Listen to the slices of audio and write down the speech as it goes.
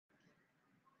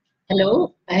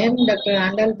Hello, I am Dr.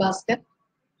 Andal Bhaskar,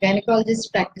 gynecologist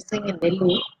practicing in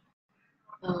Nellore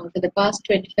for the past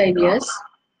 25 years,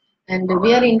 and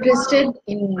we are interested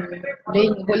in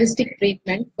doing holistic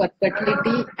treatment for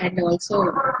fertility and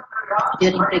also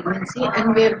during pregnancy,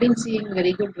 and we have been seeing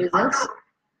very good results.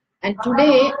 And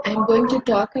today I am going to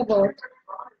talk about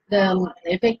the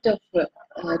effect of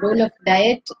role of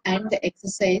diet and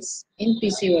exercise in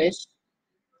PCOS.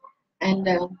 And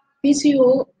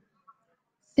PCO,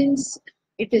 since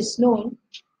it is known,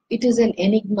 it is an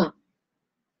enigma.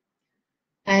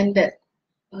 And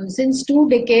since 2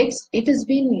 decades, it has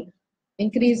been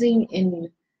increasing in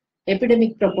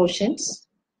epidemic proportions,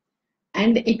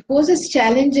 and it poses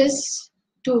challenges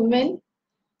to women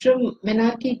from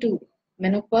menarche to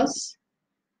menopause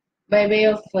by way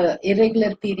of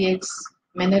irregular periods,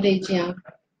 menorrhagia,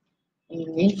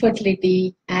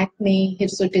 infertility, acne,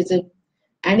 hirsutism,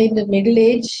 and in the middle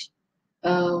age,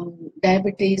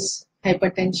 diabetes,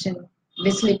 hypertension,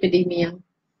 dyslipidemia,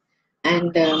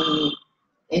 and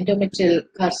endometrial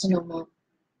carcinoma,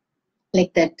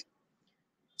 like that.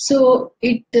 So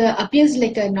it appears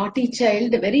like a naughty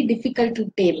child, very difficult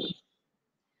to tame.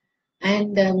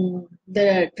 And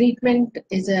the treatment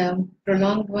is a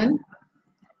prolonged one,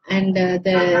 and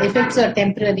the effects are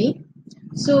temporary.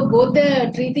 So both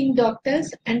the treating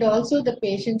doctors and also the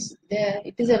patients,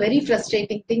 it is a very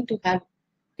frustrating thing to have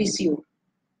PCO.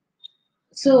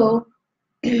 So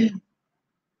to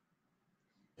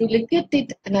look at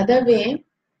it another way,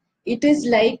 it is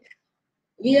like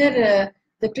the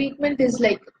treatment is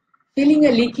like filling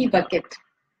a leaky bucket.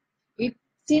 It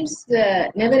seems the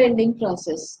never-ending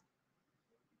process,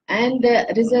 and the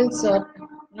results are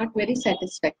not very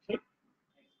satisfactory,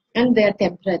 and they are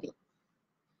temporary.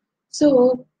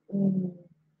 So,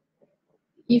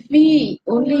 if we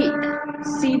only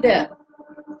see the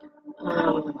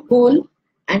hole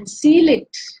and seal it,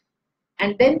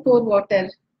 and then pour water,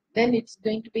 then it's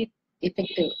going to be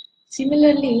effective.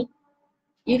 Similarly,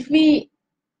 if we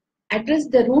address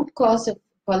the root cause of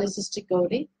polycystic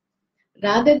ovary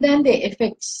rather than the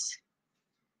effects,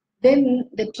 then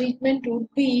the treatment would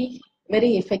be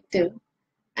very effective.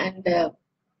 And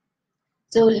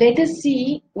so let us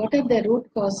see what are the root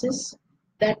causes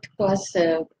that cause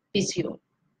PCO.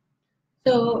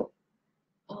 So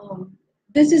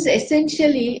this is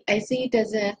essentially, I see it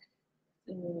as a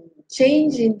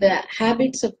change in the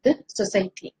habits of the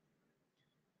society.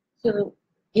 So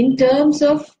in terms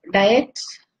of diet,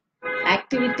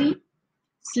 activity,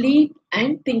 sleep,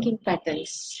 and thinking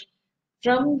patterns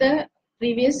from the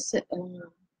previous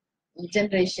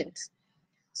generations.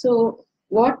 So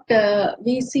what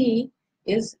we see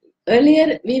is,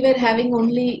 earlier we were having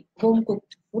only home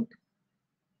cooked food,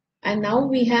 and now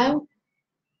we have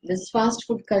this fast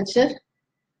food culture,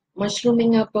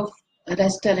 mushrooming up of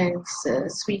restaurants,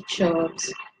 sweet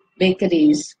shops,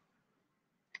 bakeries,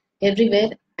 everywhere.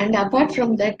 And apart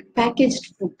from that,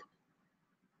 packaged food,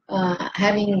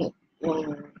 having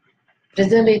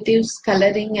preservatives,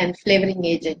 coloring, and flavoring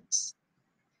agents.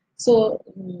 So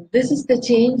this is the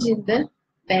change in the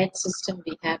diet system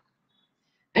we have.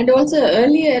 And also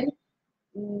earlier,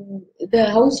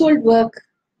 the household work,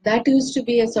 that used to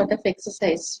be a sort of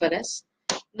exercise for us.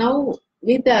 Now,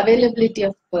 with the availability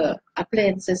of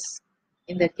appliances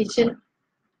in the kitchen,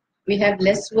 we have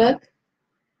less work,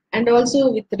 and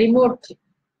also with remote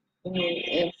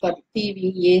for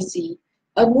TV, AC,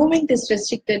 our movement is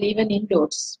restricted even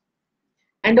indoors.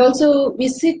 And also we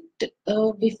sit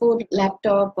before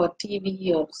laptop or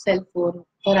TV or cell phone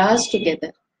for hours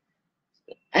together.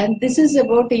 And this is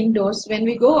about indoors. When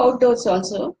we go outdoors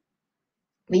also,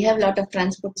 we have a lot of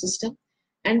transport system,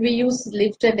 and we use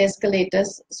lift and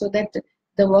escalators, so that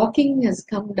the walking has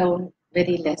come down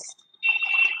very less.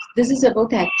 This is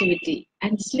about activity.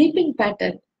 And sleeping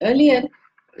pattern. Earlier,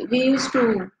 we used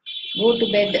to go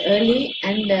to bed early,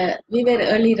 and we were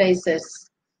early risers.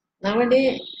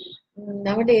 Nowadays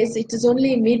it is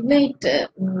only midnight.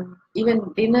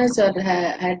 Even dinners are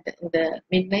had in the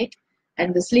midnight,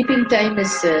 and the sleeping time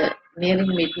is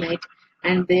nearing midnight,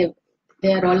 and they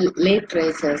are all late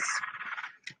risers.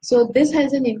 So this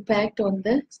has an impact on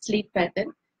the sleep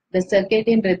pattern. The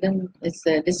circadian rhythm is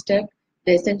disturbed.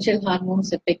 The essential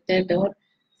hormones affected are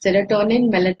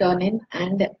serotonin, melatonin,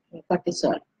 and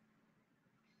cortisol.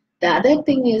 The other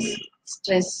thing is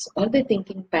stress or the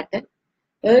thinking pattern.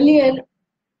 Earlier,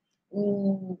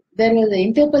 there was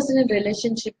the interpersonal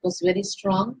relationship was very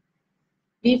strong.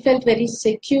 We felt very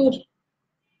secure,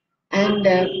 and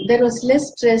there was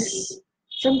less stress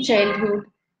from childhood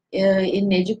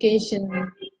in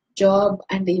education, job,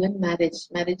 and even marriage.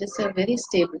 Marriages are very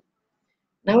stable.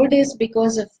 Nowadays,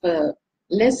 because of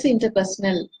less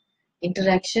interpersonal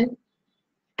interaction,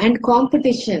 and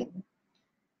competition,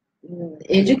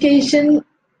 education,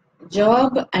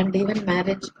 job, and even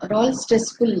marriage are all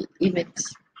stressful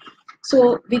events.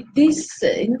 So, with this,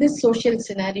 in this social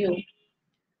scenario,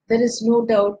 there is no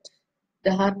doubt the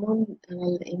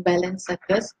hormonal imbalance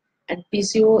occurs, and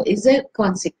PCO is a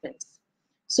consequence.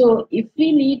 So, if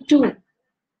we need to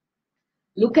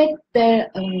look at the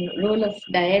role of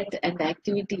diet and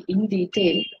activity in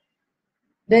detail,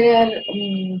 there are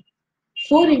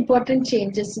four important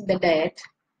changes in the diet.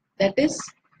 That is,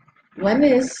 one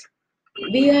is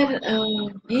we are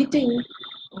eating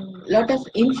a lot of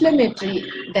inflammatory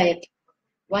diet.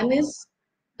 One is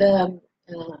the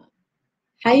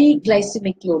high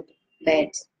glycemic load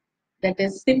diets. That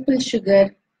is simple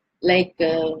sugar like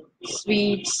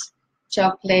sweets,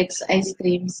 chocolates, ice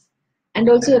creams, and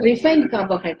also refined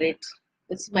carbohydrates.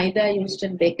 It's maida used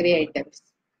in bakery items.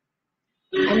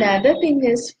 And the other thing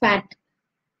is fat,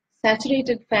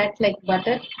 saturated fat like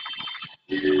butter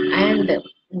and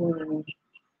um,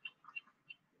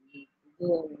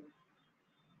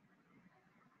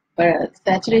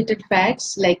 saturated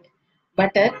fats like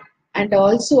butter and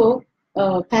also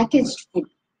packaged food,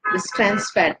 this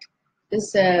trans fat.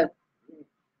 This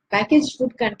packaged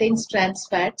food contains trans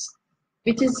fats,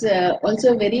 which is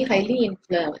also very highly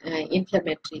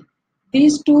inflammatory.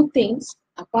 These two things,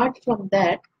 apart from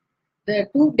that, the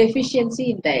two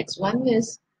deficiency in diets. One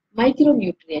is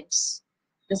micronutrients.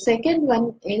 The second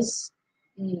one is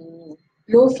mm,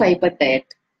 low fiber diet.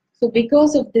 So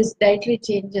because of this dietary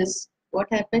changes, what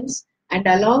happens? And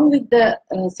along with the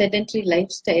sedentary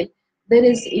lifestyle, there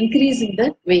is increase in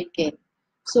the weight gain.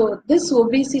 So this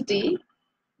obesity,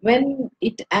 when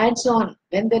it adds on,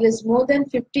 when there is more than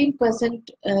 15%,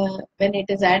 when it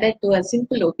is added to a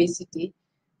simple obesity,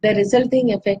 the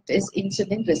resulting effect is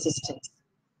insulin resistance.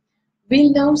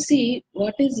 We'll now see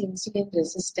what is insulin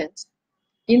resistance.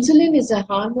 Insulin is a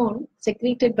hormone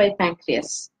secreted by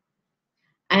pancreas,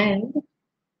 and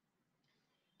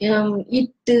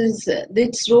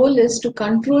its role is to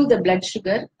control the blood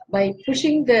sugar by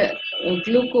pushing the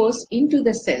glucose into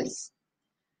the cells.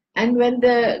 And when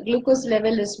the glucose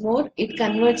level is more, it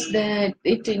converts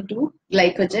it into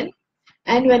glycogen,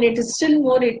 and when it is still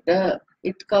more,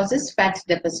 it causes fat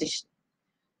deposition.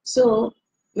 So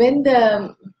when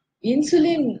the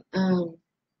insulin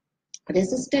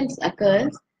resistance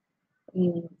occurs,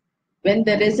 mm, when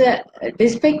there is a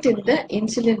defect in the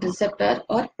insulin receptor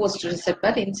or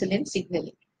post-receptor insulin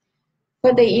signaling.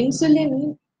 For the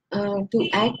insulin to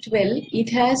act well, it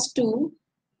has to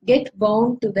get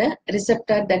bound to the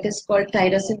receptor that is called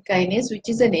tyrosine kinase, which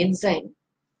is an enzyme.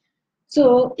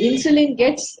 So insulin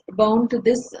gets bound to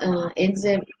this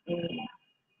enzyme,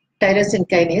 tyrosine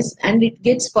kinase, and it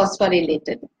gets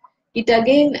phosphorylated. It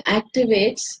again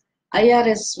activates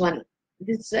IRS1.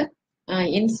 This is a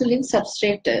insulin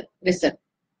substrate receptor.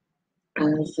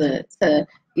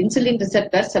 Insulin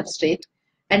receptor substrate,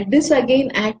 and this again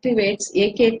activates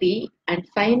AKT, and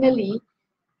finally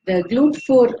the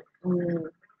GLUT4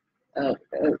 uh,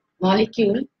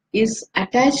 molecule is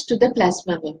attached to the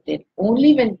plasma membrane.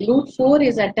 Only when GLUT4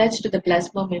 is attached to the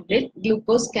plasma membrane,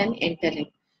 glucose can enter in.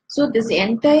 So this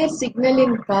entire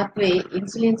signaling pathway,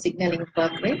 insulin signaling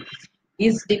pathway,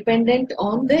 is dependent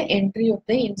on the entry of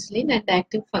the insulin and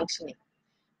active functioning.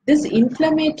 This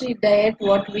inflammatory diet,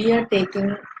 what we are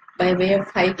taking by way of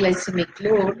high glycemic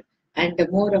load and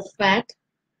more of fat,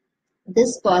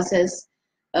 this causes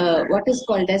what is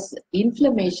called as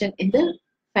inflammation in the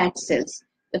fat cells.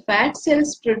 The fat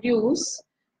cells produce,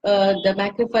 the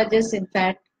macrophages in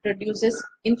fat produces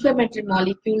inflammatory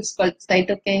molecules called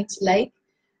cytokines like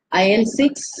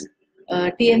IL-6,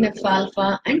 TNF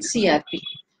alpha, and CRP.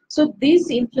 So these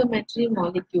inflammatory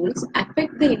molecules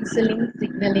affect the insulin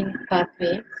signaling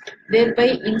pathway, thereby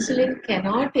insulin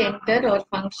cannot enter or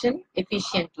function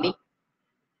efficiently.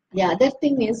 The other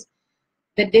thing is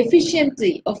the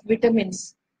deficiency of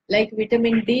vitamins like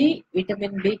vitamin D,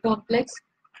 vitamin B complex,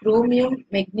 chromium,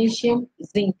 magnesium,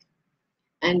 zinc,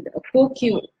 and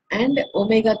CoQ and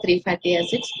omega-3 fatty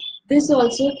acids. This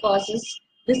also causes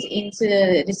this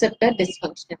receptor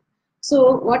dysfunction.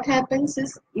 So what happens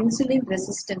is insulin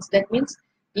resistance. That means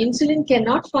insulin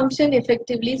cannot function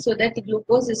effectively, so that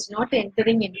glucose is not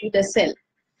entering into the cell.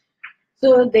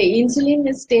 So the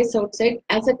insulin stays outside.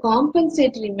 As a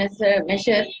compensatory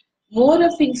measure, more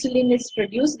of insulin is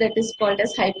produced, that is called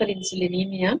as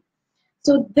hyperinsulinemia.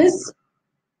 So this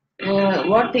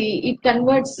what it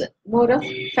converts more of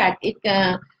fat.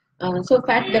 So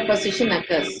fat deposition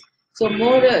occurs. So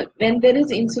more when there is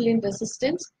insulin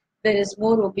resistance, there is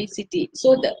more obesity.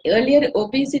 So the earlier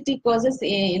obesity causes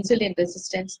insulin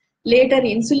resistance. Later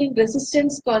insulin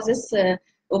resistance causes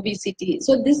obesity.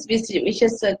 So this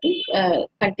vicious circle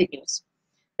continues.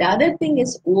 The other thing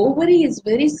is ovary is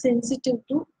very sensitive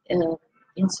to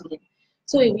insulin.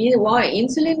 So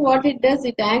insulin, what it does,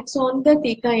 it acts on the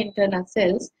theca interna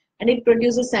cells and it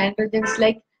produces androgens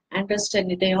like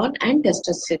androstenedione and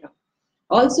testosterone.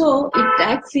 Also, it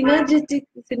acts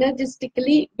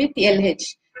synergistically with LH,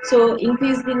 so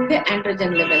increasing the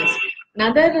androgen levels.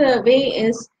 Another way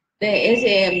is the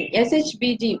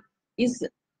SHBG is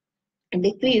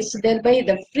decreased, thereby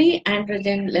the free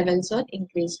androgen levels are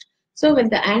increased. So when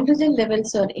the androgen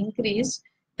levels are increased,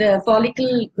 the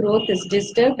follicle growth is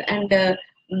disturbed and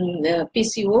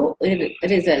PCO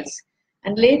results.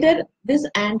 And later, these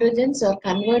androgens are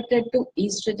converted to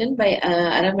estrogen by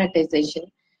aromatization.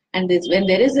 And this, when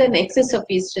there is an excess of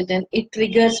estrogen, it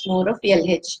triggers more of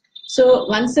LH. So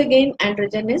once again,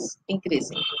 androgen is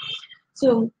increasing.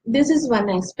 So this is one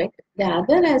aspect. The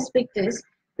other aspect is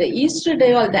the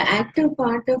estradiol, the active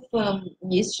part of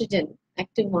estrogen,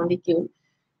 active molecule,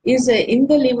 is in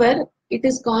the liver. It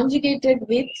is conjugated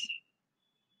with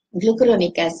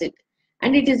glucuronic acid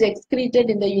and it is excreted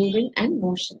in the urine and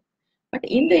motion. But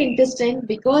in the intestine,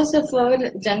 because of our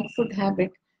junk food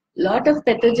habit, lot of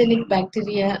pathogenic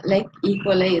bacteria like E.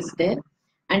 coli is there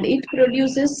and it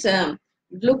produces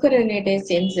glucuronidase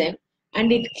enzyme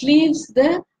and it cleaves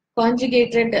the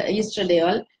conjugated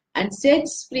estradiol and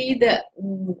sets free the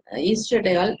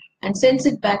estradiol and sends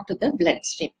it back to the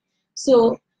bloodstream.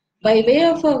 So by way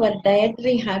of our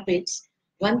dietary habits,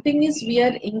 one thing is we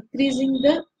are increasing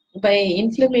the by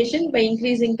inflammation by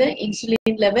increasing the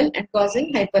insulin level and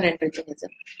causing hyperandrogenism.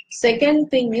 Second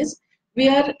thing is we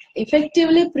are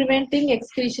effectively preventing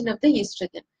excretion of the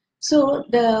estrogen. So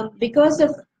because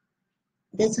of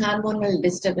this hormonal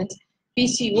disturbance,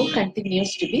 PCO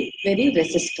continues to be very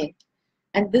resistant.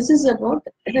 And this is about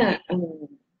the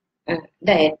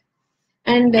diet.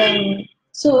 And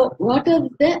so what are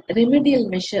the remedial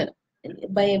measure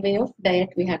by way of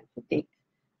diet we have to take?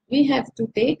 We have to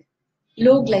take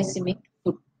low glycemic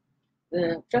food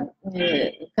from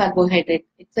carbohydrate.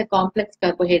 It's a complex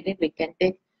carbohydrate. We can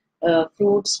take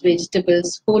fruits,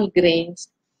 vegetables, whole grains,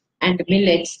 and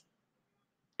millets,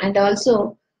 and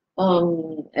also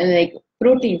like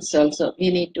proteins. Also, we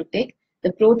need to take.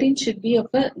 The protein should be of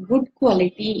a good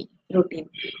quality protein.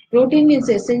 Protein is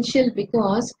essential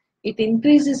because it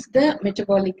increases the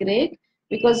metabolic rate.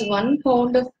 Because 1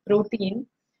 pound of protein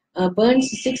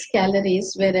burns 6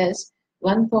 calories, whereas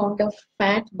 1 pound of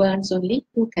fat burns only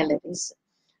 2 calories.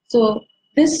 So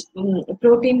this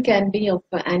protein can be of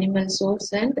animal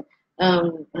source and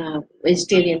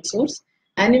vegetarian source.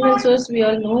 Animal source, we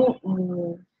all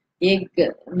know egg,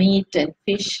 meat and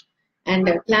fish, and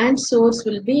plant source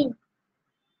will be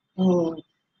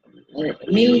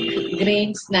milk,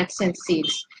 grains, nuts and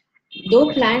seeds.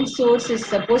 Though plant source is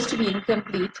supposed to be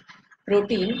incomplete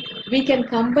protein, we can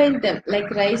combine them like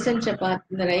rice and chapati,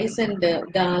 rice and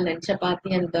dal and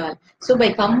chapati and dal. So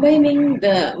by combining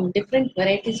the different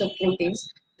varieties of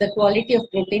proteins, the quality of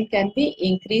protein can be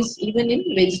increased even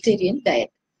in vegetarian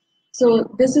diet. So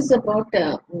this is about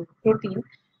protein.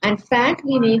 And fat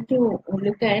we need to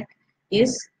look at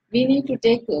is we need to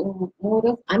take more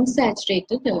of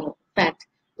unsaturated fat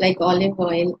like olive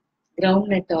oil,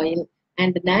 groundnut oil,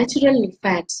 and natural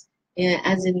fats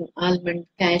as in almond,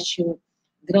 cashew,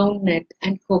 groundnut,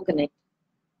 and coconut,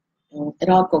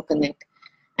 raw coconut.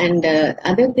 And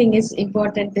other thing is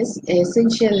important is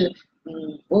essential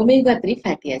omega-3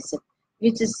 fatty acid,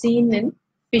 which is seen in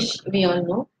fish, we all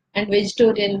know, and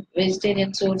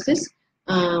vegetarian sources,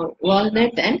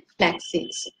 walnut and flax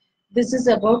seeds. This is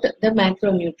about the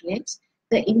macronutrients.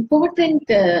 The important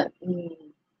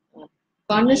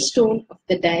cornerstone of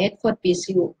the diet for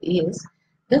PCO is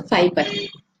the fiber.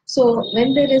 So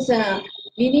when there is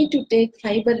we need to take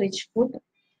fiber-rich food.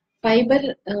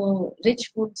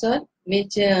 Fiber-rich foods are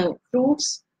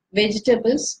fruits,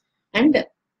 vegetables, and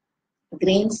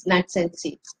grains, nuts, and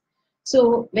seeds.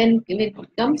 So when it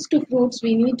comes to fruits,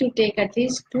 we need to take at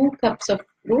least 2 cups of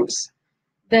fruits.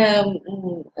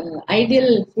 The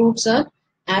ideal fruits are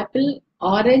apple,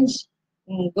 orange,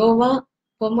 guava,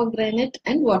 pomegranate,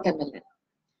 and watermelon.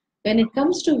 When it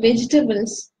comes to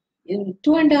vegetables, in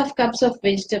 2.5 cups of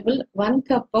vegetable, 1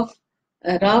 cup of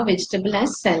raw vegetable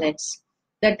as salads.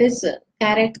 That is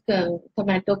carrot,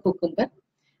 tomato, cucumber.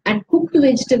 And cooked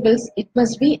vegetables, it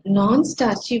must be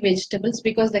non-starchy vegetables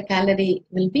because the calorie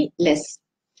will be less.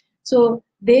 So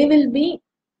they will be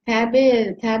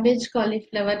cabbage,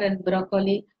 cauliflower and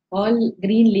broccoli, all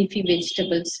green leafy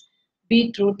vegetables,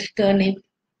 beetroot, turnip,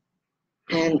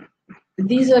 and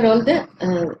these are all the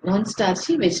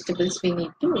non-starchy vegetables we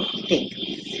need to take.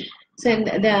 So, and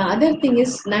the other thing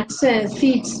is nuts and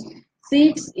seeds.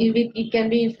 Seeds, it can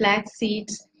be flax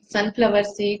seeds, sunflower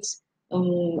seeds,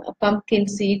 pumpkin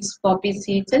seeds, poppy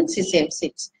seeds, and sesame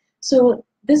seeds. So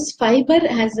this fiber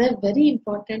has a very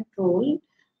important role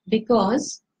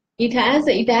because it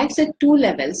acts at two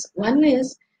levels. One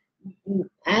is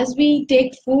as we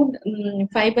take food,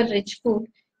 fiber rich food,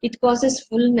 it causes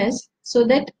fullness so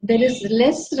that there is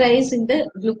less rise in the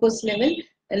glucose level,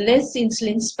 less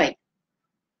insulin spike.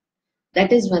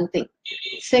 That is one thing.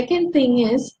 Second thing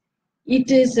is,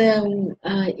 this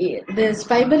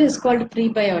fiber is called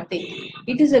prebiotic.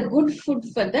 It is a good food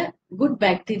for the good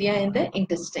bacteria in the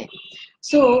intestine.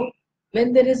 So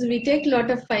when we take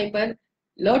lot of fiber,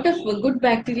 lot of good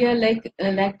bacteria like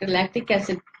lactic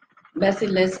acid,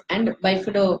 bacillus, and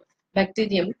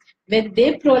bifidobacterium, when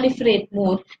they proliferate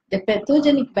more, the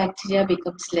pathogenic bacteria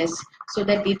becomes less, so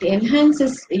that it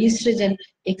enhances estrogen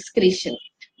excretion.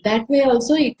 That way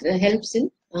also it helps in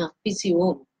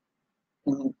PCO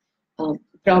um, uh,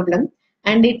 problem,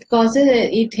 and it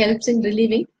helps in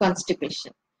relieving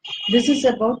constipation. This is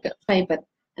about fiber.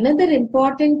 Another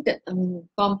important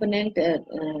component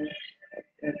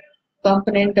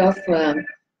of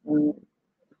um,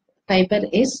 fiber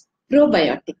is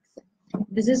probiotics.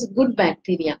 This is good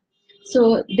bacteria.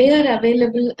 So they are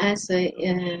available as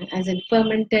in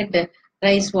fermented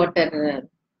rice water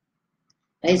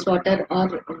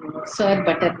or sour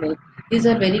buttermilk. These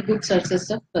are very good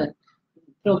sources of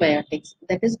probiotics.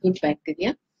 That is good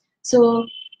bacteria. So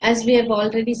as we have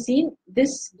already seen,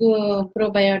 this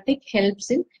probiotic helps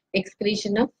in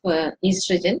excretion of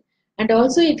estrogen, and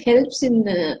also it helps in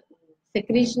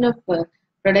secretion of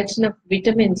production of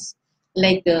vitamins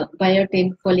like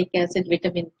biotin, folic acid,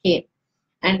 vitamin K,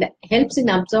 and helps in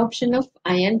absorption of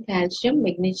iron, calcium,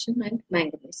 magnesium, and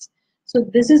manganese. So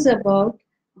this is about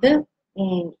the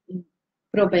um,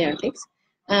 probiotics.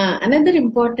 Another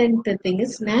important thing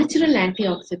is natural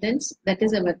antioxidants. That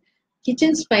is our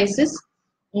kitchen spices,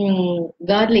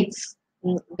 garlic,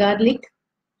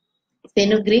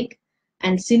 fenugreek,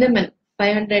 and cinnamon.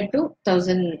 500 to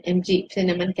 1000 mg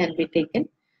cinnamon can be taken,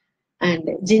 and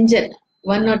ginger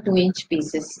 1 or 2 inch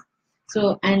pieces.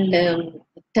 So and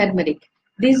turmeric.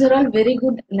 These are all very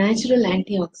good natural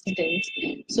antioxidants.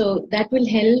 So that will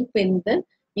help in the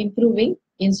improving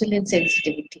insulin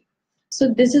sensitivity.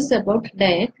 So this is about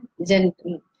diet.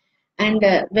 And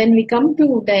when we come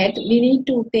to diet, we need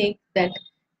to take that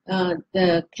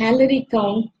the calorie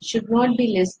count should not be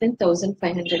less than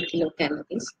 1500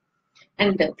 kilocalories,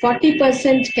 and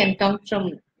 40% can come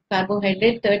from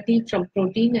carbohydrate, 30 from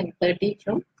protein, and 30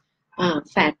 from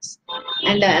fats.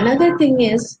 And another thing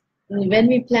is, when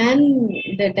we plan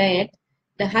the diet,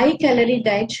 the high calorie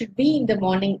diet should be in the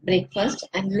morning breakfast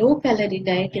and low calorie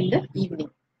diet in the evening.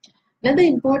 Another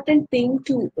important thing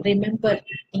to remember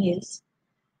is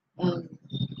um,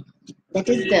 that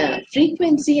is the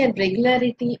frequency and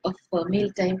regularity of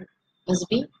mealtime must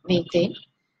be maintained,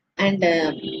 and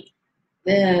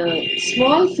the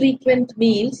small frequent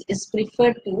meals is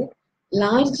preferred to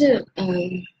larger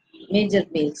major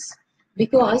meals,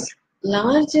 because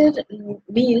larger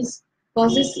meals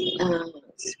causes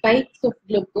spikes of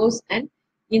glucose and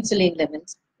insulin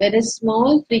levels, whereas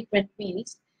small frequent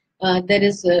meals there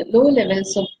is low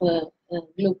levels of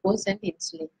glucose and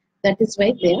insulin. That is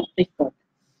why they are preferred.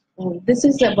 This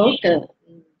is about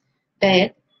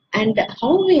diet and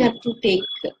how we have to take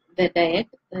the diet.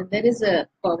 There is a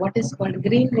what is called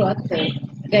green Roth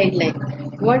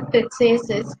guideline. What it says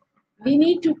is we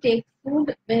need to take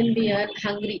food when we are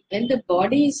hungry, when the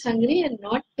body is hungry, and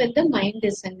not when the mind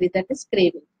is hungry. That is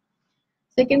craving.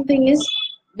 Second thing is,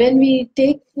 when we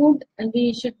take food,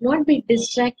 we should not be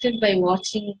distracted by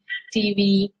watching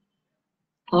TV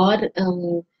or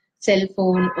cell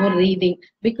phone or reading,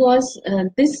 because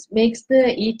this makes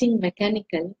the eating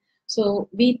mechanical. So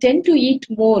we tend to eat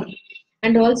more,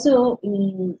 and also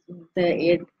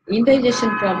the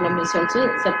indigestion problem is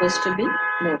also supposed to be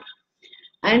more.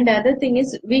 And the other thing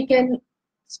is, we can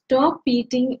stop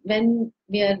eating when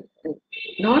we are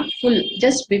not full.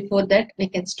 Just before that we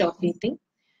can stop eating,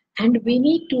 and we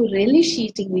need to relish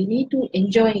eating, we need to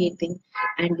enjoy eating.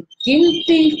 And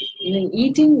guilty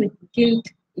eating with guilt,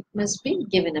 it must be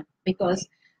given up, because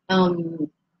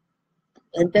um,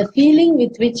 the feeling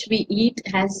with which we eat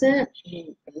has a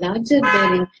larger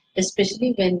bearing,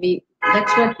 especially when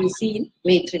that's what we see in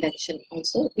weight reduction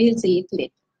also. We'll see it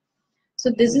later. So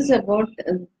this is about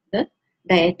the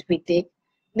diet we take.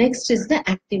 Next is the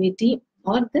activity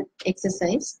or the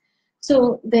exercise.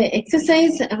 So the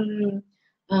exercise,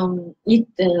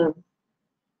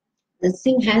 this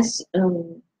thing has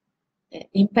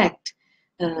impact.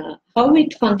 How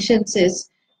it functions is,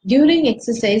 during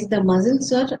exercise the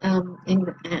muscles are in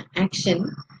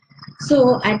action,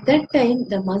 So at that time,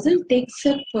 the muscle takes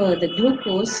up the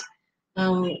glucose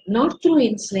not through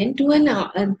insulin through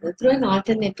an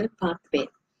alternative pathway.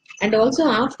 And also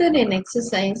after an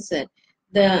exercise,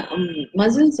 the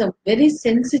muscles are very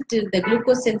sensitive. The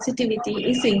glucose sensitivity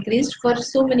is increased for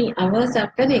so many hours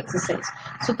after the exercise.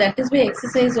 So that is why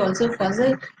exercise also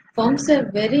forms a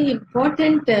very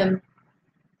important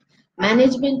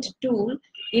management tool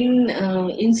in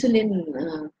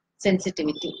insulin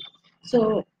sensitivity.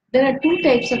 So there are two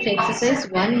types of exercise.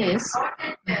 One is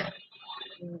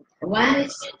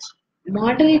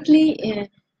moderately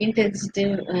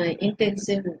intensive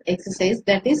exercise,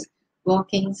 that is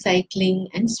walking, cycling,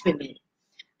 and swimming.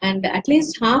 And at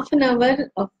least half an hour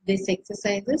of these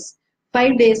exercises,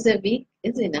 5 days a week,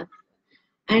 is enough.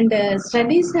 And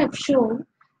studies have shown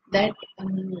that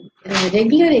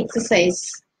regular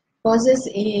exercise causes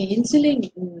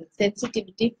insulin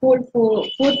sensitivity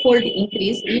fourfold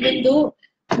increase, even though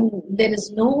there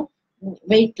is no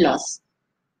weight loss.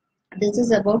 This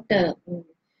is about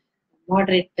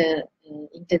moderate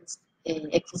intense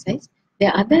exercise. The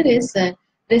other is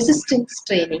resistance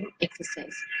training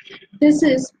exercise. This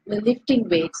is lifting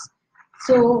weights.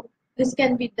 So this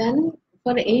can be done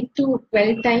for 8 to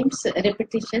 12 times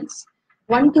repetitions.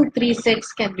 1 to 3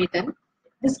 sets can be done.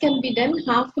 This can be done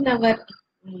half an hour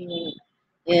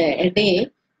a day.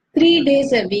 3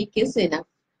 days a week is enough.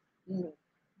 Mm.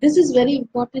 This is very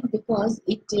important because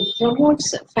it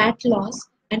promotes fat loss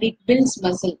and it builds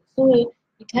muscle. So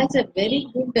it has a very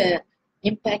good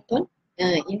impact on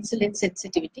insulin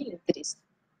sensitivity increase.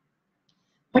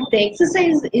 But the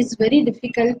exercise is very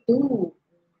difficult to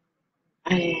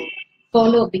uh,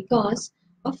 follow because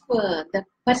of the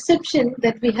perception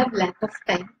that we have lack of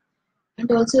time and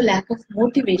also lack of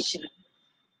motivation.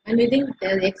 And we think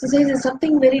exercise is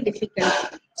something very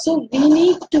difficult. So we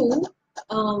need to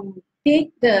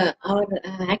take our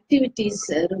activities,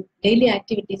 daily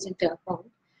activities into account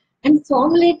and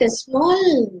formulate a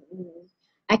small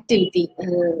activity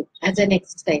as an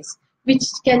exercise, which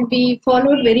can be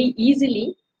followed very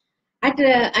easily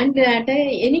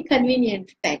any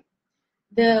convenient time.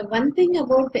 The one thing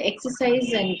about the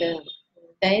exercise and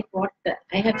diet, what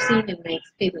I have seen in my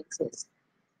experiences,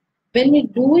 when we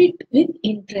do it with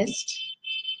interest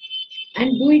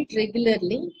and do it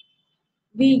regularly,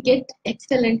 we get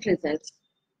excellent results.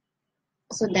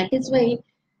 So that is why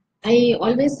I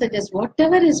always suggest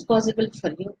whatever is possible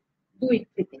for you, do it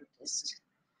with interest.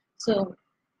 So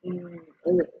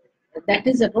that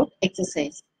is about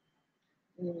exercise.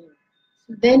 Mm,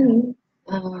 Then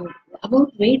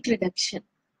about weight reduction.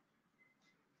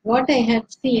 What I have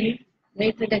seen,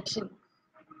 weight reduction,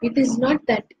 it is not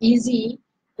that easy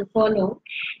to follow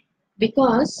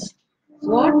because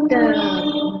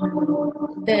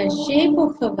the shape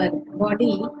of our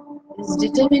body is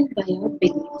determined by our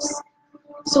beliefs.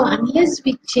 So unless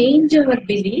we change our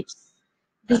beliefs,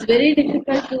 it is very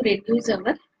difficult to reduce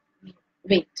our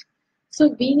weight.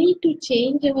 So we need to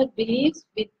change our beliefs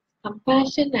with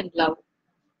compassion and love,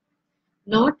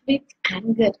 not with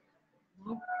anger,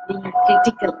 not being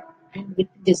critical and with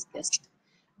disgust.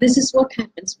 This is what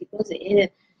happens because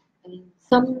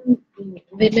some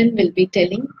women will be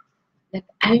telling that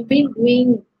I've been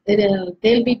doing,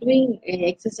 they'll be doing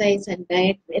exercise and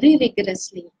diet very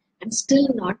rigorously and still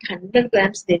not 100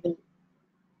 grams they will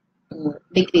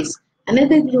decrease.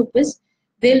 Another group is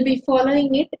they'll be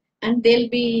following it and they'll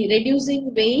be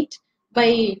reducing weight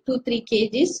by 2-3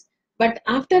 kgs, but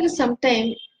after some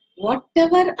time,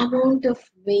 whatever amount of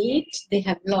weight they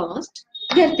have lost,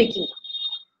 they are picking up.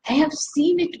 I have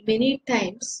seen it many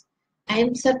times. I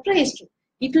am surprised.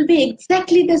 It will be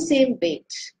exactly the same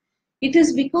weight. It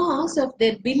is because of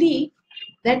their belief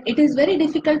that it is very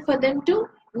difficult for them to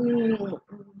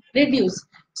reduce.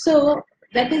 So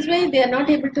that is why they are not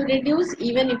able to reduce.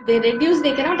 Even if they reduce,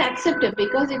 they cannot accept it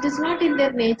because it is not in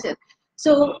their nature.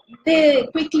 So they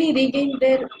quickly regain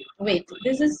their weight.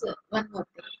 This is one more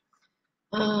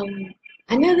thing.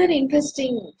 Another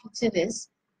interesting feature is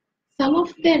some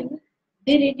of them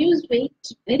they reduce weight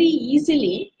very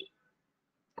easily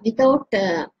without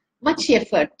much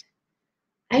effort.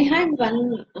 I had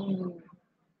one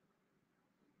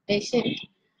patient,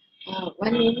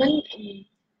 one woman.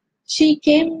 She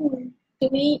came to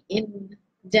me in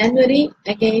January.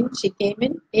 Again, she came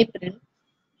in April.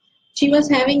 She was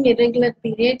having irregular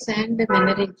periods and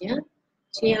menorrhagia.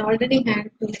 She already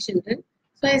had 2 children.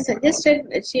 So I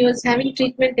suggested she was having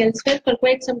treatment elsewhere for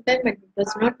quite some time, but it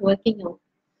was not working out.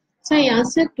 So I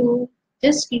asked her to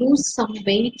just lose some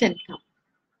weight and come.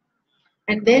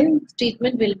 And then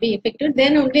treatment will be effective.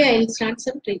 Then only I will start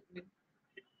some treatment.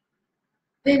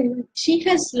 Then she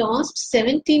has lost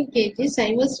 17 kgs.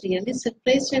 I was really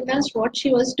surprised and asked what she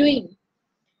was doing.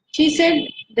 She said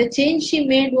the change she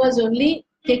made was only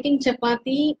taking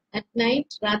chapati at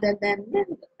night rather than the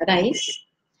rice.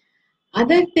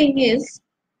 Other thing is,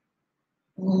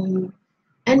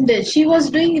 and she was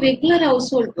doing regular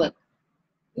household work,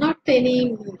 not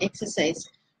any exercise.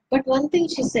 But one thing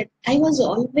she said, I was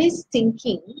always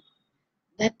thinking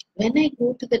that when I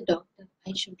go to the doctor,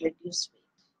 I should reduce weight.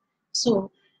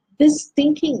 So this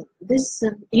thinking, this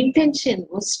intention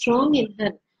was strong in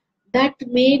her that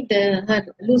made her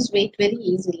lose weight very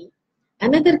easily.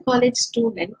 Another college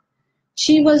student,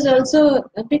 she was also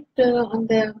a bit on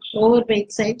the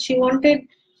overweight side. She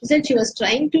said she was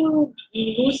trying to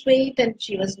lose weight and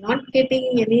she was not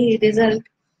getting any result.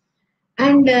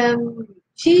 And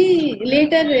she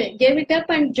later gave it up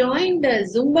and joined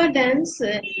Zumba dance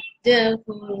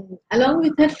along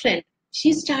with her friend.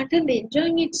 She started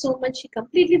enjoying it so much, she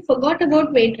completely forgot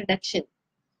about weight reduction.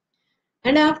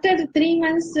 And after 3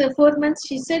 months, 4 months,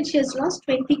 she said she has lost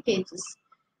 20 kgs.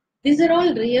 These are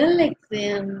all real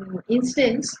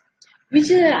instances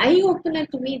which are eye-opener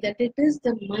to me that it is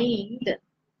the mind,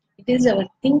 it is our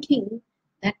thinking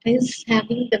that is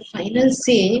having the final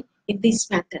say in these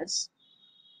matters.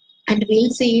 And we'll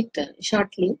see it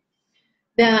shortly.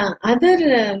 The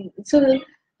other,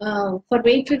 for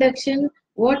weight reduction,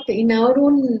 what in our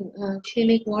own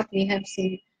clinic, what we have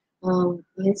seen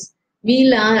is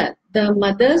the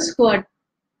mothers who are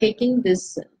taking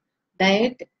this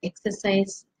diet,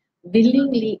 exercise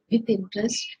willingly with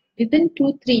interest, within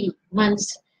 2-3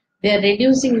 months, they are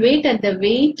reducing weight and the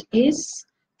weight is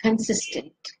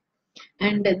consistent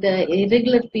and the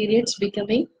irregular periods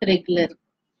becoming regular.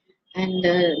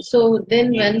 And so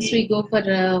then once we go for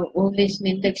ovulation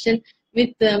induction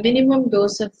with minimum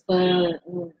dose of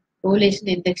ovulation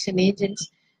induction agents,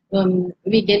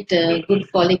 we get good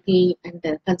follicle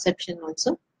and conception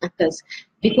also occurs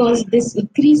because this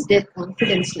increase their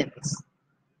confidence levels.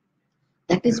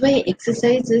 That is why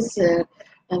exercise is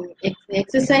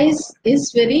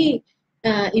very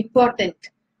important,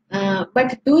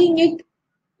 but doing it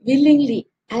willingly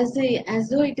as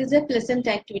though it is a pleasant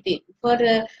activity for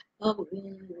um,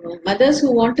 mothers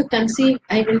who want to conceive.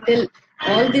 I will tell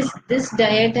all this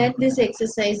diet and this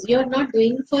exercise you are not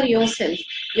doing for yourself,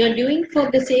 you are doing for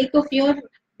the sake of your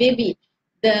baby.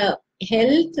 The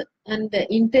health and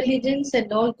the intelligence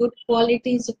and all good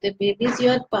qualities of the babies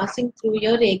you are passing through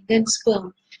your egg and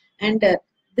sperm, and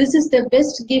this is the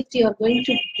best gift you are going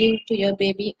to give to your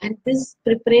baby, and this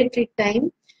preparatory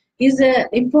time is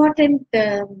important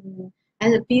as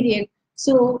a period.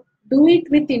 So do it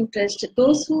with interest.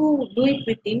 Those who do it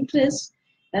with interest,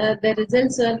 the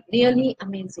results are really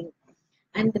amazing.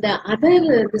 And the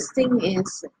other this thing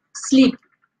is sleep.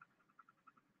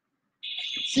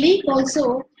 Sleep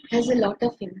also has a lot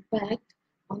of impact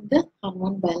on the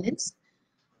hormone balance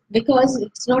because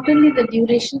it's not only the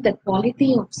duration, the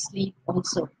quality of sleep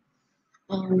also.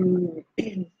 Um,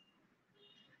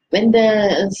 when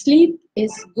the sleep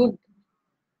is good,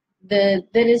 there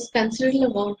is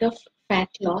considerable amount of fat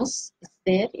loss is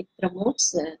there. It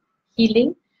promotes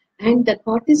healing, and the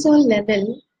cortisol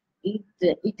level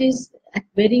it is at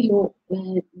very low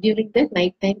during the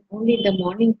night time. Only in the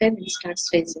morning time it starts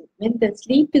rising. When the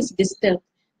sleep is disturbed,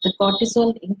 the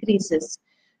cortisol increases.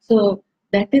 So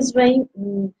that is why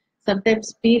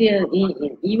sometimes period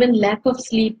even lack of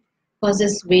sleep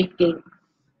causes weight gain.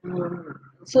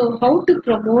 So how to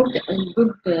promote a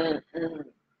good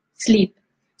sleep?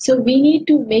 So we need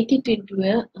to make it into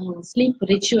a sleep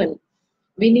ritual.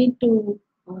 We need to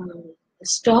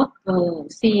stop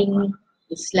seeing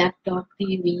this laptop,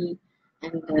 TV,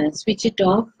 and switch it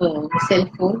off cell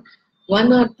phone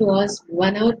 1 or 2 hours,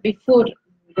 1 hour before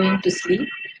going to sleep,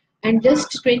 and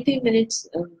just 20 minutes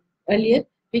earlier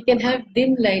we can have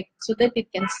dim light so that it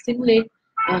can stimulate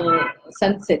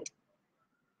sunset,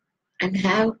 and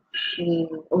have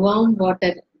warm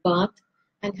water bath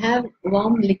and have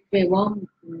warm liquid, warm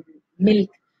milk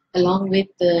along with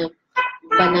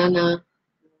banana,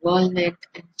 walnut,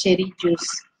 and cherry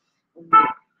juice. Um,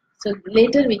 so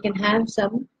later we can have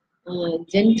some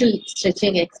gentle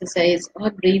stretching exercise or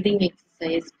breathing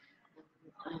exercise,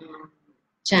 um,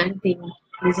 chanting,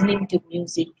 listening to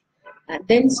music.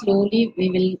 Then slowly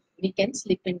we can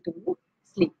slip into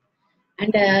sleep.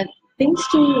 And things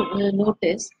to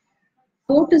notice: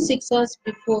 4 to 6 hours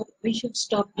before we should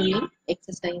stop doing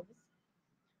exercise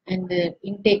and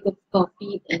intake of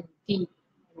coffee and tea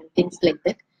and things like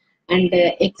that. And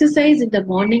exercise in the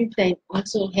morning time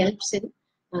also helps in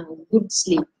good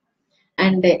sleep.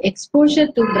 And exposure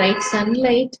to bright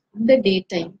sunlight in the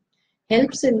daytime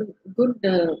helps in good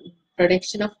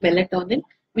production of melatonin,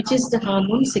 which is the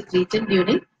hormone secreted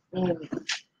during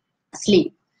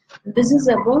sleep. This is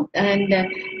about, and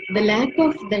the lack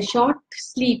of the short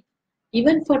sleep,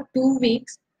 even for 2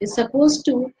 weeks, is supposed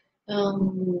to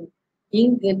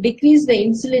decrease the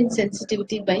insulin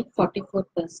sensitivity by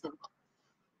 44%.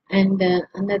 And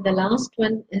the last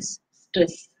one is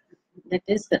stress. That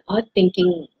is our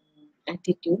thinking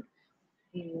attitude.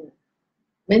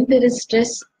 When there is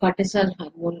stress, cortisol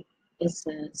hormone is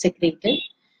secreted,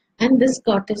 and this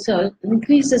cortisol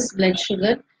increases blood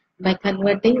sugar by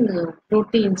converting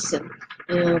proteins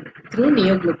through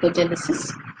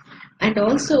neoglucogenesis, and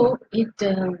also it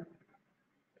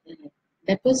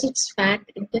deposits fat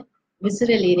in the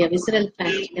visceral area. Visceral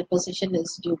fat deposition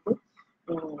is due to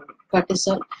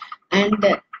cortisol, and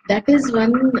that is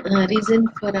one reason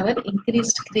for our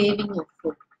increased craving of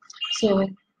food. So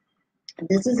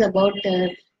this is about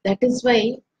that is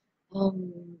why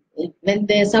when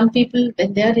there some people,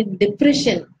 when they are in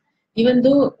depression, even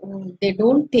though they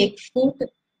don't take food,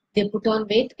 they put on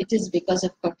weight. It is because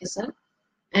of cortisol,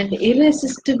 and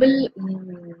irresistible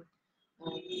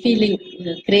feeling,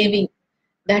 craving,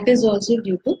 that is also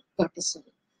due to cortisol.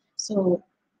 So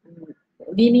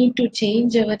we need to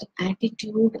change our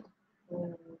attitude,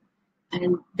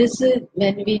 and this is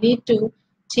when we need to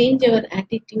change our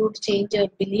attitude, change our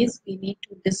beliefs. We need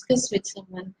to discuss with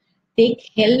someone, take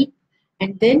help,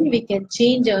 and then we can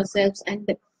change ourselves and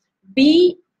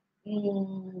be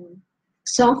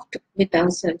soft with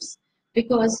ourselves.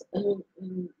 Because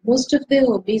most of the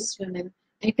obese women,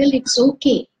 I tell it's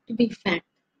okay to be fat,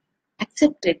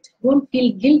 accept it, don't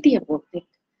feel guilty about it.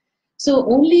 So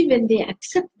only when they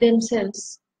accept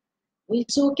themselves,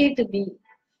 it's okay to be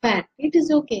fat. It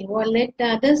is okay. Well, let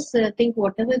others think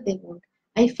whatever they want.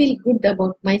 I feel good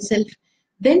about myself.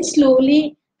 Then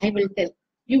slowly I will tell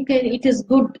you can. It is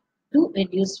good to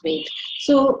reduce weight.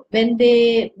 So when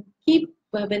they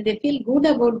when they feel good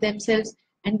about themselves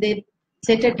and they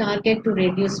set a target to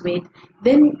reduce weight,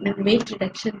 then weight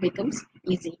reduction becomes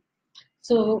easy.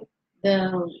 So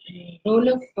the role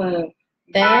of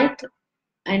diet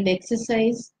and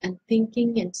exercise and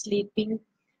thinking and sleeping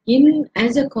in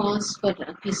as a cause for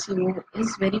PCO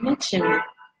is very much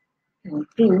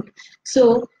proved.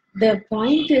 So the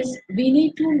point is we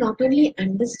need to not only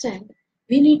understand,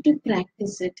 we need to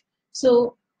practice it.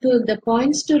 So to the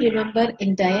points to remember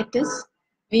in diet is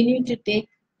we need to take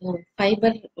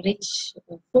fiber rich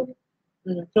food,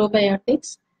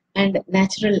 probiotics and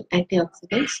natural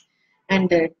antioxidants, and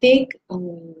take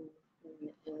low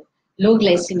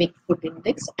glycemic food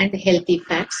index and healthy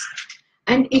fats.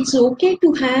 And it's okay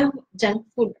to have junk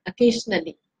food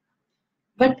occasionally,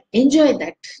 but enjoy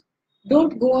that.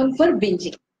 Don't go on for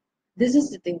binging. This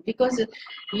is the thing, because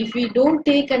if we don't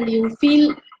take and you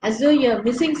feel as though you're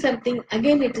missing something,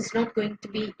 again it is not going to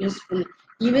be useful.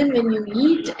 Even when you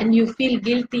eat and you feel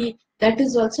guilty, that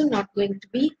is also not going to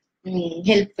be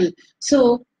helpful.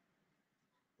 So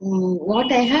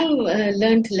what I have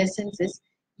learned lessons is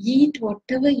eat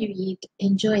whatever you eat,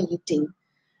 enjoy eating,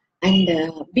 and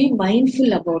be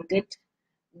mindful about it.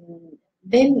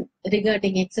 Then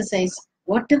regarding exercise,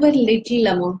 whatever little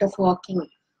amount of walking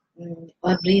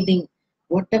or breathing,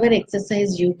 whatever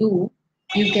exercise you do,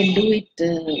 you can do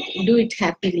it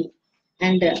happily,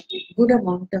 and good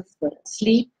amount of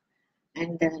sleep,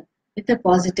 and with a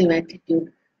positive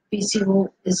attitude. PCO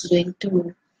is going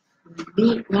to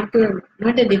be not a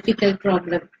difficult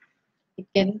problem. It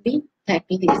can be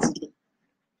tackled easily.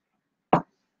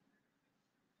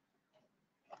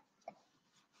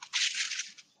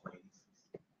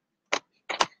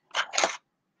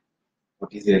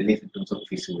 What is the early symptoms of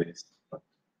PCOS?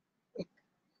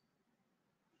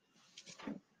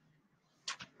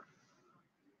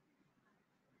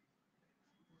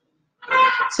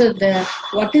 So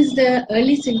what is the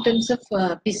early symptoms of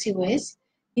PCOS?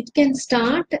 It can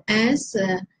start as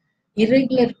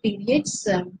irregular periods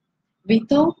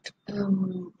without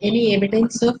any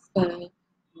evidence of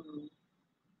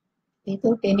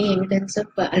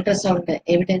ultrasound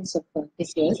evidence of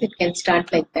PCOS. It can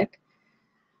start like that.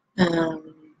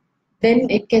 Then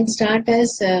it can start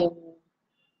as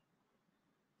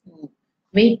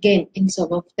weight gain in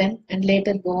some of them, and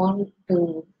later go on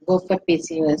to go for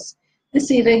PCOS. This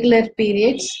irregular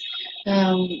periods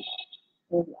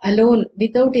alone,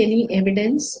 without any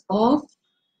evidence of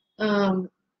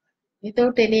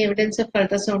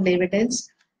ultrasound evidence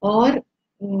or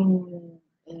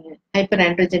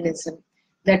hyperandrogenism,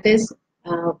 that is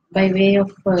by way of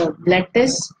blood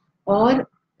tests or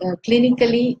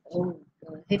clinically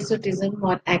hirsutism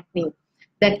or acne.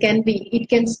 That can be, it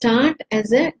can start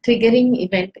as a triggering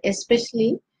event,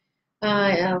 especially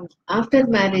after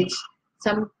marriage.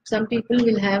 some people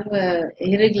will have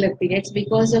irregular periods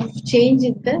because of change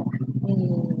in the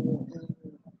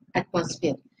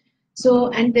atmosphere. So,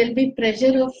 and there'll be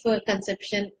pressure of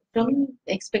conception from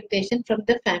expectation from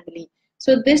the family.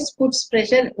 So this puts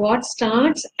pressure. What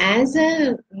starts as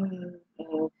a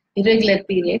irregular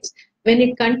periods, when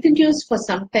it continues for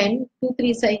some time,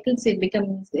 2-3 cycles, it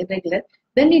becomes irregular.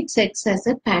 Then it sets as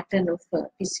a pattern of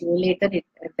PCO. Later it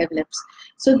develops.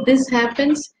 So this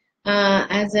happens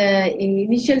as a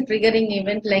initial triggering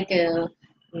event, like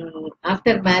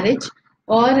after marriage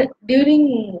or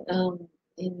during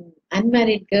in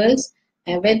unmarried girls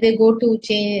when they go to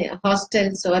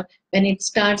hostels, or when it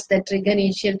starts, the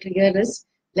initial trigger is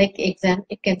like exam.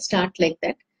 It can start like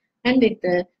that, and it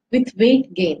with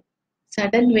weight gain,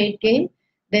 sudden weight gain,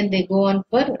 then they go on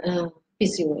for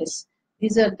PCOS.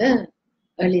 These are the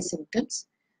early symptoms.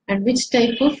 And which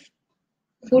type of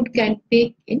food can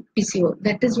take in PCO?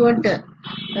 That is what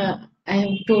I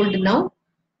am told now.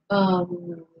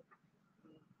 Um,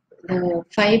 the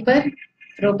fiber,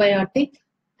 probiotic,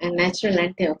 and natural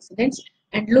antioxidants,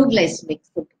 and low glycemic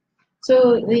food.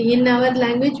 So, in our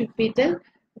language, if we tell,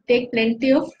 take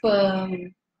plenty of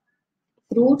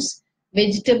fruits,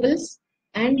 vegetables,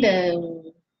 and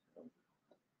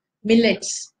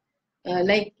millets.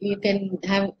 Like you can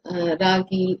have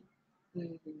ragi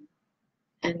mm,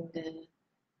 and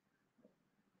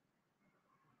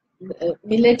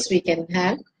millets we can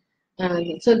have.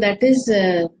 So that is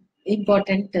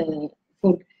important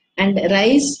food. And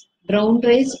rice, brown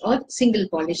rice or single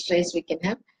polished rice we can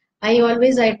have. I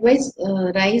always advise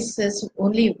rice as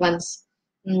only once.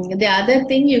 The other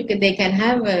thing they can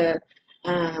have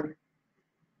um,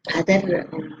 other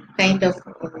kind of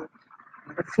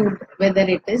food, whether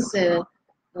it is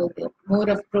more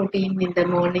of protein in the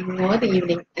morning or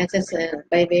evening, as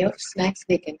by way of snacks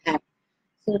they can have.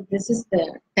 So this is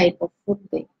the type of food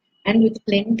they, and with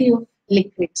plenty of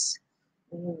liquids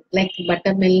like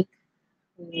buttermilk,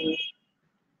 mm,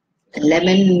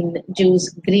 lemon juice,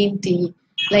 green tea,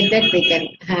 like that they can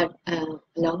have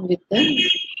along with the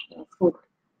food.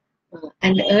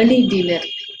 And early dinner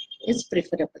is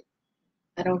preferable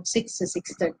around 6 to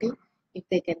 6:30. If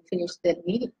they can finish their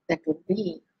meal, that would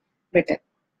be better.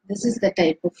 This is the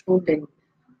type of food in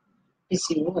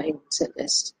PCO I would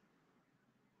suggest.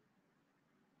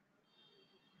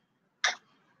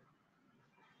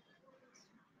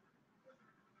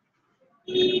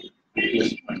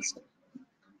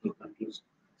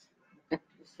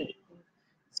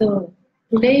 So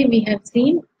today we have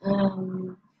seen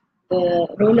the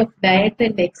role of diet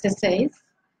and exercise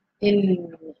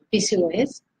in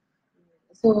PCOS.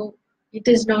 So it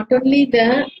is not only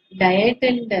the diet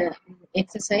and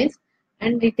exercise,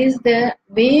 and it is the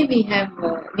way we have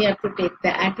to take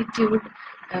the attitude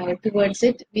towards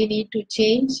it. We need to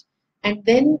change, and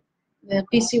then the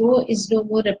PCO is no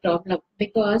more a problem,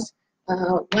 because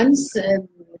once the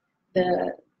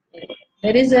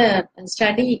there is a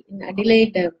study in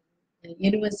Adelaide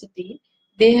University.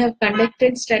 They have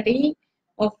conducted study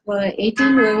of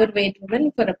 18 overweight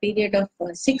women for a period of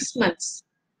 6 months.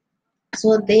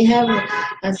 So they have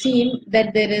seen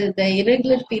that there is the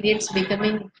irregular periods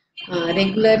becoming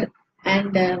regular,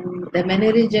 and the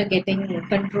menorrhagia getting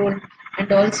controlled,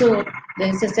 and also there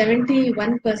is a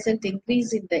 71%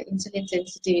 increase in the insulin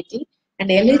sensitivity, and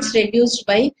LH reduced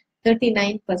by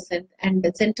 39%, and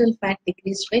the central fat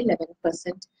decreased by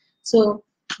 11%. So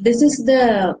this is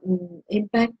the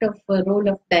impact of role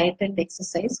of diet and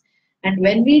exercise, and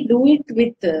when we do it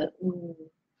with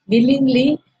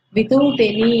willingly, without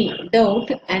any doubt,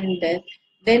 and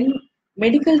then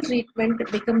medical treatment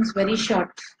becomes very short.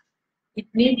 It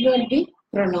need not be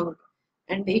prolonged,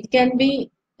 and it can be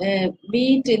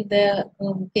it in the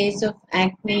case of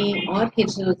acne or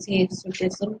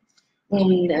hirsutism.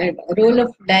 Role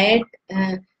of diet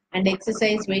and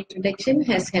exercise weight reduction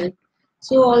has helped.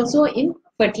 So also in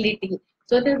fertility,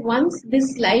 so that once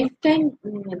this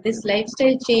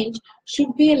lifestyle change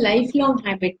should be a lifelong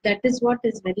habit. That is what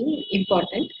is very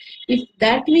important. If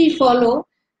that we follow,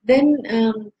 then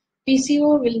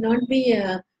PCO will not be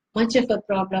much of a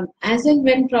problem. As and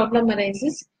when problem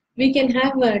arises, we can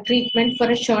have a treatment for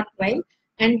a short while,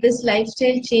 and this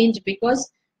lifestyle change,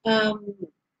 um,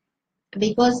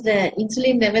 because the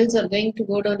insulin levels are going to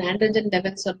go down, androgen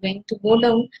levels are going to go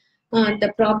down,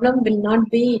 the problem will not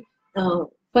be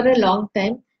for a long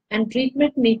time, and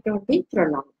treatment need not be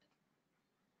prolonged.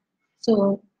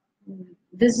 So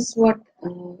this is what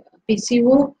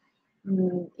PCO.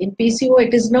 In PCO,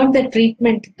 it is not the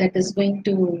treatment that is going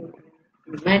to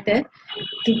matter.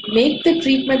 To make the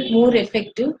treatment more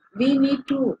effective, we need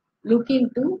to look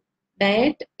into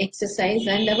diet, exercise,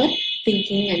 and our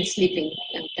thinking and sleeping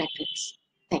patterns.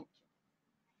 Thank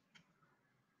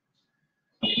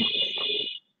you.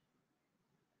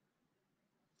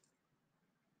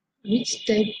 Which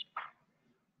type?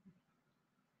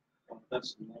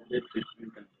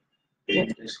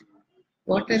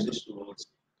 What are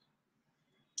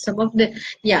some of the,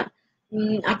 yeah,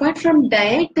 apart from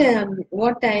diet,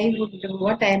 what I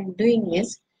am doing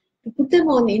is to put them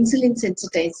on insulin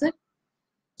sensitizer.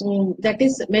 That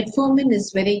is, metformin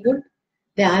is very good.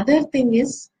 The other thing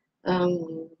is our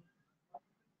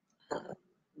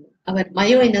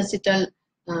myoinositol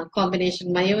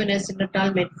combination,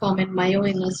 myoinositol, metformin,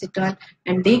 myoinositol,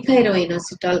 and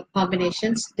dechiro-inositol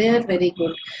combinations, they are very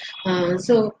good.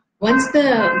 So once the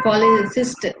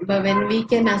polycyst, when we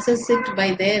can assess it by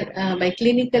by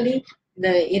clinically,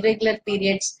 the irregular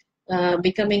periods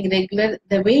becoming regular,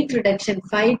 the weight reduction,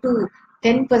 5 to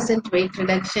 10% weight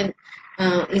reduction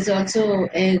is also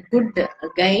a good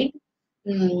guide.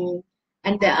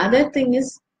 And the other thing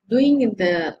is doing in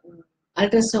the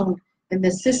ultrasound when the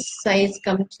cyst size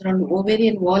comes from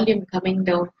ovarian volume coming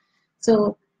down.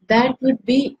 So that would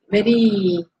be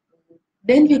very,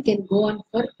 then we can go on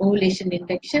for ovulation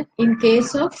induction in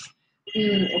case of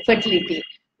fertility.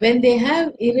 When they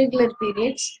have irregular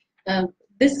periods,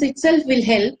 this itself will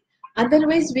help.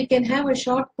 Otherwise, we can have a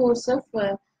short course of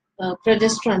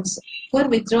progesterones for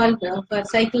withdrawal, for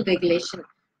cycle regulation.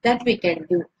 That we can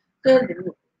do. So,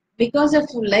 because of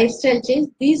lifestyle change,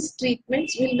 these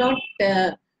treatments will not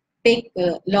take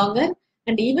longer.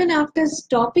 And even after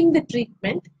stopping the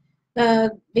treatment,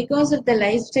 because of the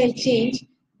lifestyle change,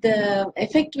 the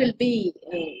effect will be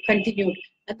continued.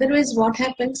 Otherwise, what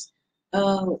happens?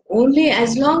 Only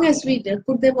as long as we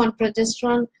put them on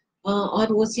progesterone or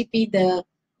OCP, the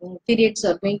periods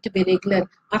are going to be regular.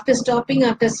 After stopping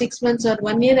after 6 months or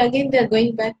 1 year, again they are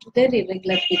going back to their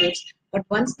irregular periods. But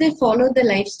once they follow the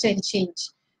lifestyle change,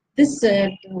 this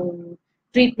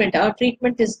treatment, our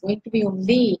treatment is going to be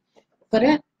only for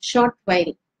a short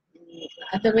while.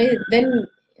 Otherwise, then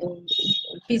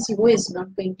PCO is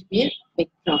not going to be a big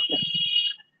problem.